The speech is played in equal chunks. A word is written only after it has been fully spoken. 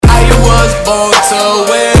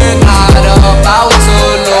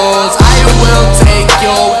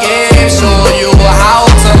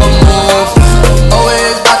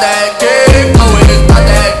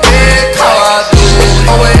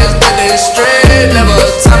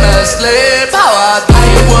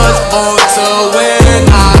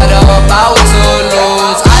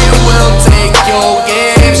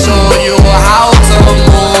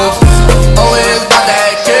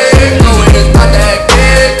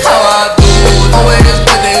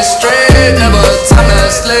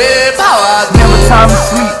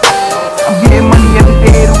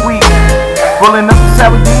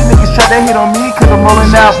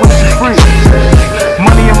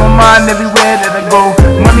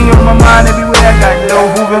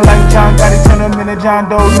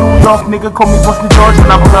York nigga, call me Boston George when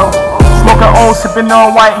I blow. Smoking old, sipping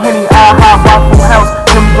on white Henny, high, Waffle House,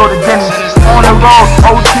 then we go to Denny's. On the road,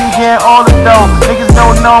 OT getting all the dough. Niggas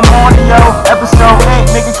don't know more than yo. Episode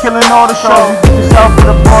 8, nigga killing all the shows. You get yourself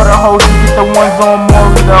for the border hoes, you get the ones on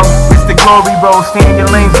Maury though. It's the glory road, stay in your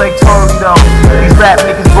lanes like Tory though. These rap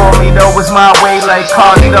niggas bore me though, it's my way like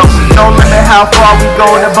Carly though. No limit how far we go,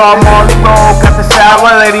 the bar Marley road. Got the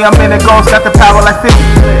sour lady, I'm in the ghost, got the power like 50.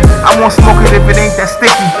 I won't smoke it if it ain't that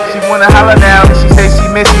sticky. She wanna holler now and she say she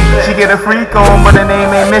miss me. She get a freak on, but her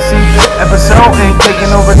name ain't Missy. Episode ain't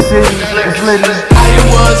taking over the city, it's litty. I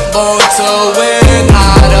was born to win,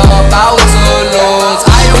 not about to lose.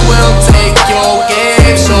 I will take your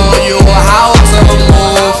game, show you how to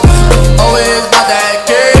move. Always got that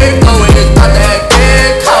kick, always got that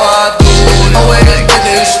kick. How I do, always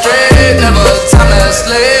getting straight, never time to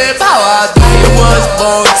slip. How I do. I was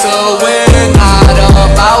born to win, not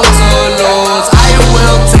about to lose. I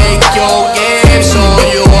will take your game, show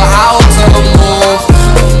you how to move.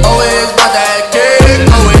 Always got that kick,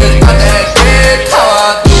 always got that kick. How I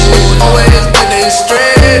do, always getting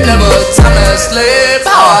straight, never time to slip.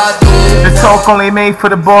 How I do. The talk only made for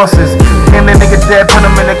the bosses. Name the nigga dead, put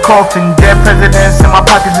him in a coffin. Dead presidents in my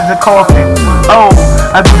pockets is a coffin. Oh,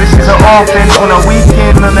 I do this shit so often. On a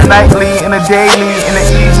weekend, on a nightly, in a daily, in the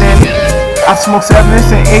evening. I smoke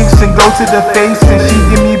 7s and 8s and go to the face and she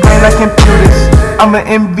give me brain like computers. I'm an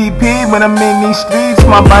MVP when I'm in these streets.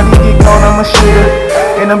 My body get gone, I'm a shooter.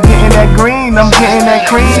 And I'm getting that green, I'm getting that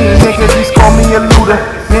cream. Nigga just call me a looter.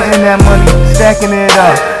 Getting that money, stacking it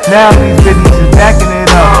up. Now these bitches is backing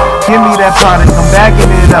it up. Give me that product, I'm backing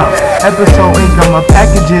it up. Episode 8, I'ma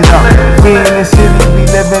package it up. We in the city, we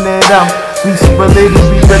living it up. We super ladies,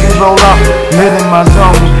 we really roll up. Lit in my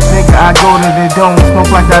zone, nigga, I go to the dome. Smoke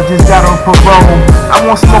like I just got on parole. I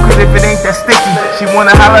won't smoke it if it ain't that sticky. She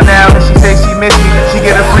wanna holler now and she say she miss me. She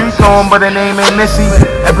get a freak on, but her name ain't Missy.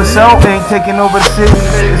 Episode ain't taking over the city,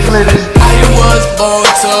 it's litty. I was born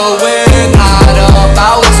to win, not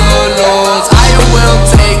about to lose.